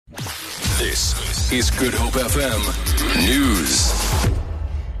This is Good Hope FM News.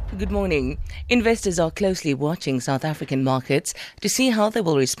 Good morning. Investors are closely watching South African markets to see how they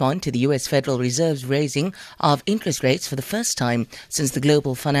will respond to the US Federal Reserve's raising of interest rates for the first time since the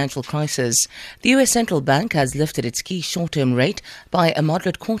global financial crisis. The US Central Bank has lifted its key short-term rate by a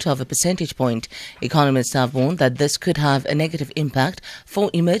moderate quarter of a percentage point. Economists have warned that this could have a negative impact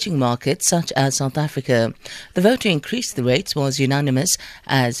for emerging markets such as South Africa. The vote to increase the rates was unanimous,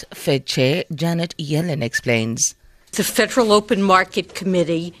 as Fed Chair Janet Yellen explains. The Federal Open Market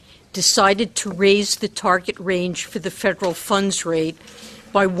Committee decided to raise the target range for the federal funds rate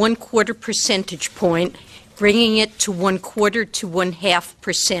by 1/4 percentage point, bringing it to 1/4 to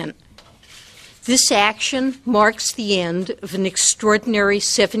 1/2%. This action marks the end of an extraordinary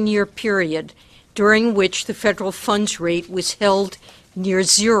 7-year period during which the federal funds rate was held near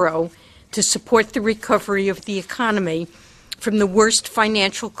zero to support the recovery of the economy from the worst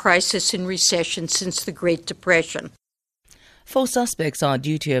financial crisis and recession since the Great Depression. 4 suspects are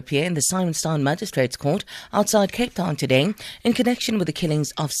due to appear in the Simonstown Magistrates Court outside Cape Town today in connection with the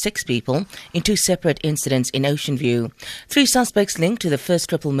killings of 6 people in 2 separate incidents in Ocean View. 3 suspects linked to the first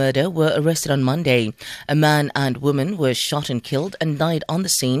triple murder were arrested on Monday. A man and woman were shot and killed and died on the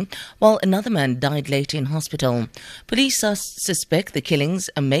scene, while another man died later in hospital. Police suspect the killings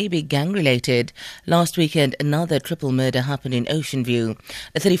may be gang-related. Last weekend, another triple murder happened in Ocean View.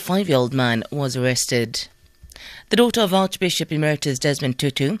 A 35-year-old man was arrested. The daughter of Archbishop Emeritus Desmond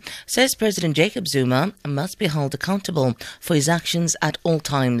Tutu says President Jacob Zuma must be held accountable for his actions at all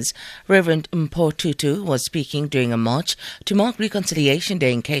times. Reverend Mpho Tutu was speaking during a march to mark Reconciliation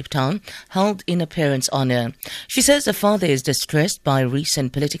Day in Cape Town, held in her parents' honour. She says her father is distressed by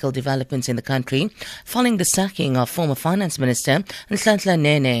recent political developments in the country following the sacking of former Finance Minister Nhlanhla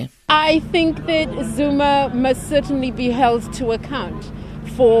Nene. I think that Zuma must certainly be held to account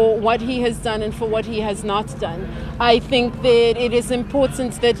for what he has done and for what he has not done. I think that it is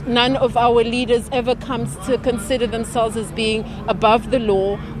important that none of our leaders ever comes to consider themselves as being above the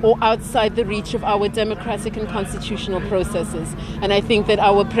law or outside the reach of our democratic and constitutional processes. And I think that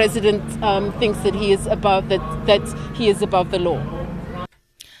our president thinks that he is above the law.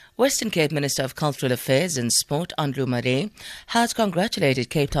 Western Cape Minister of Cultural Affairs and Sport, Andrew Murray, has congratulated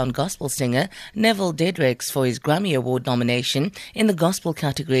Cape Town gospel singer Neville Dedricks for his Grammy Award nomination in the gospel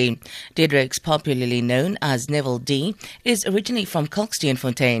category. Dedricks, popularly known as Neville D, is originally from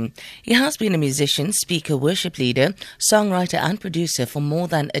Kalksteenfontein. He has been a musician, speaker, worship leader, songwriter and producer for more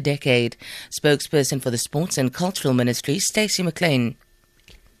than a decade. Spokesperson for the Sports and Cultural Ministry, Stacey McLean.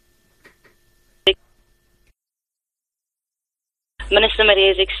 Minister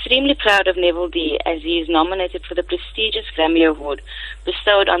Maria is extremely proud of Neville D as he is nominated for the prestigious Grammy Award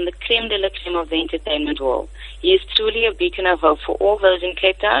bestowed on the creme de la creme of the entertainment world. He is truly a beacon of hope for all those in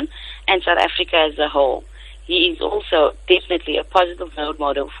Cape Town and South Africa as a whole. He is also definitely a positive role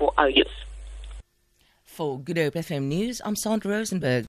model for our youth. For Good Hope FM News, I'm Sandra Rosenberg.